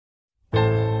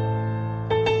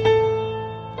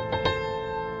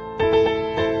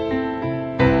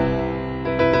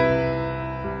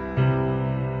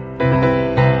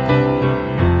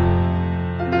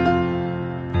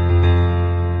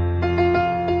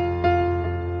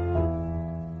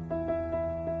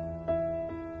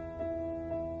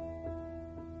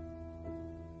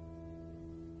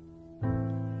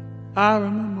I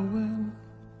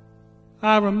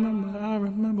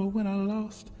remember when I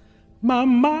lost my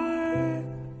mind.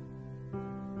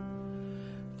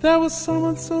 There was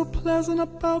something so pleasant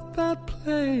about that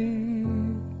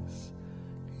place.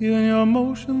 You and your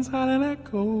emotions had an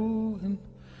echo and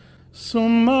so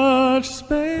much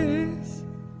space.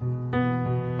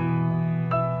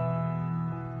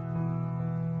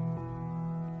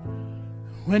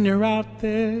 When you're out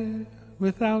there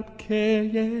without care,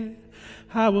 yeah,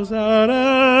 I was out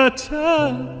of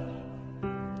touch.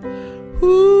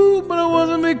 Ooh, but it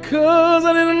wasn't because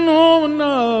I didn't know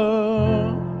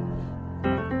enough.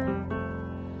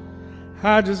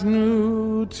 I just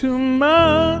knew too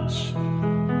much.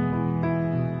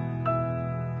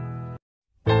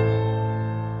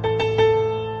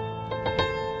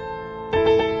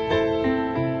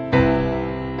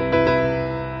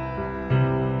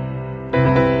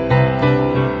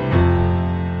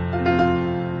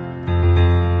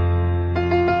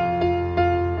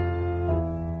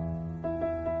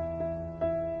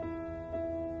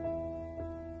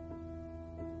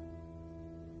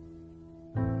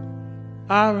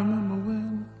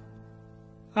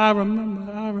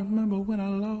 I remember when I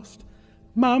lost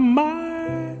my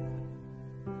mind.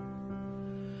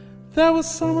 There was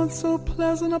something so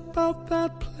pleasant about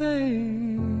that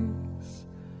place.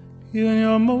 You and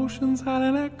your emotions had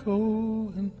an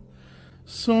echo and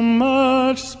so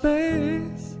much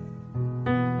space.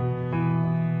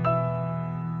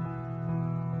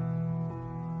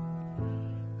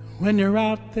 When you're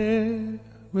out there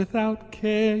without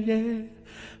care, yeah,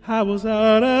 I was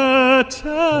out of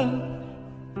touch.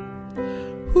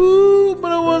 Ooh,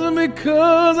 but it wasn't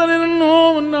because I didn't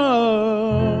know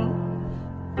enough.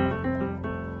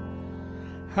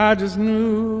 I just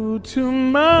knew too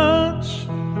much.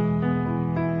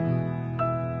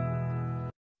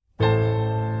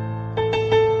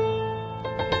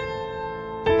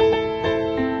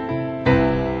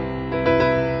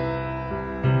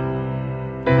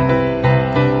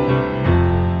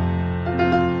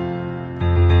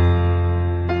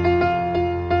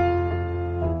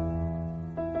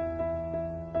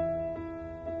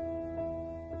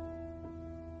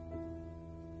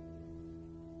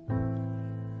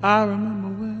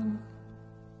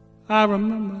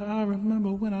 I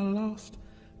remember when I lost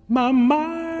my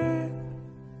mind.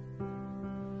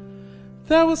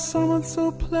 There was something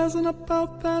so pleasant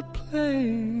about that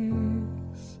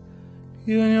place.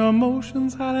 You and your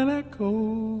emotions had an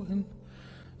echo and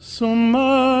so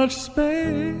much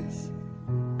space.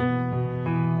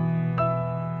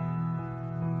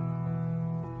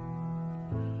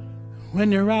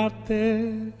 When you're out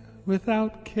there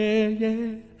without care,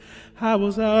 yeah, I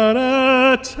was out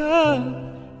of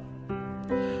touch.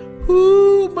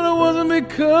 Ooh, but it wasn't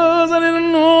because I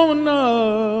didn't know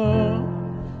enough.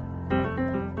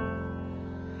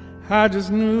 I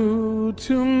just knew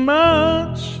too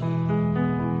much.